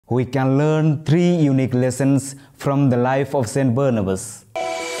we can learn 3 unique lessons from the life of Saint Barnabas.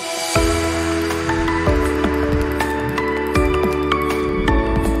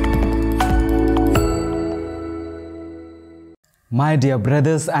 My dear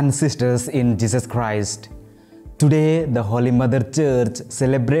brothers and sisters in Jesus Christ, today the Holy Mother Church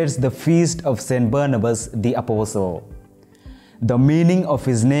celebrates the feast of Saint Barnabas the Apostle. The meaning of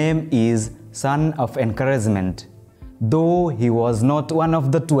his name is Son of Encouragement. Though he was not one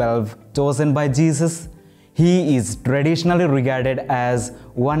of the 12 chosen by Jesus, he is traditionally regarded as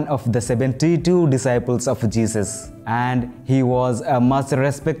one of the 72 disciples of Jesus, and he was a much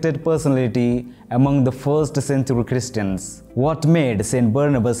respected personality among the first century Christians. What made Saint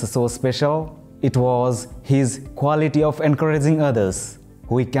Barnabas so special? It was his quality of encouraging others.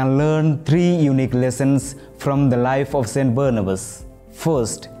 We can learn 3 unique lessons from the life of Saint Barnabas.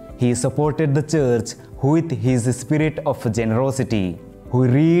 First, he supported the church with his spirit of generosity. We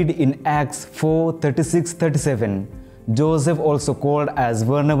read in Acts 4:36-37, Joseph, also called as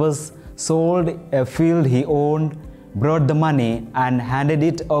Barnabas, sold a field he owned, brought the money and handed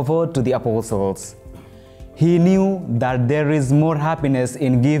it over to the apostles. He knew that there is more happiness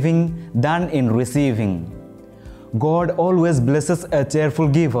in giving than in receiving. God always blesses a cheerful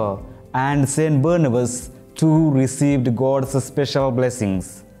giver, and Saint Barnabas too received God's special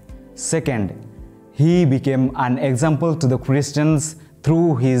blessings. Second, he became an example to the Christians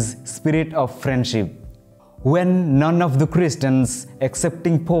through his spirit of friendship. When none of the Christians,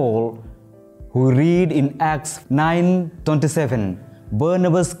 excepting Paul, who read in Acts 9:27,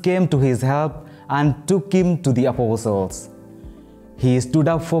 Barnabas came to his help and took him to the apostles. He stood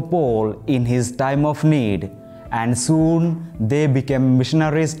up for Paul in his time of need, and soon they became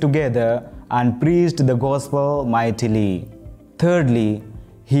missionaries together and preached the gospel mightily. Thirdly,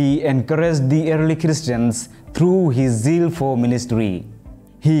 he encouraged the early Christians through his zeal for ministry.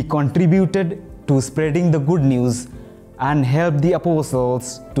 He contributed to spreading the good news and helped the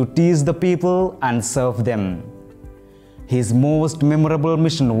apostles to teach the people and serve them. His most memorable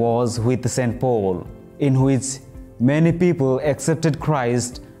mission was with St. Paul, in which many people accepted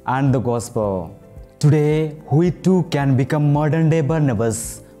Christ and the gospel. Today, we too can become modern-day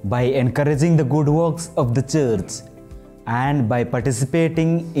Barnabas by encouraging the good works of the church and by participating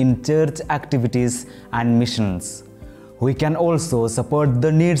in church activities and missions. We can also support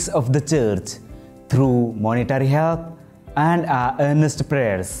the needs of the church through monetary help and our earnest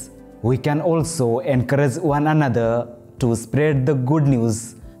prayers. We can also encourage one another to spread the good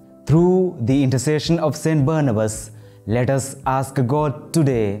news through the intercession of Saint Barnabas. Let us ask God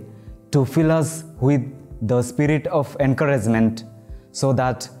today to fill us with the spirit of encouragement so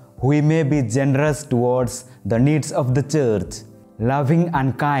that we may be generous towards the needs of the church, loving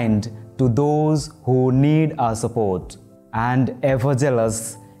and kind to those who need our support, and ever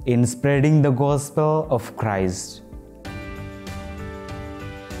jealous in spreading the gospel of Christ.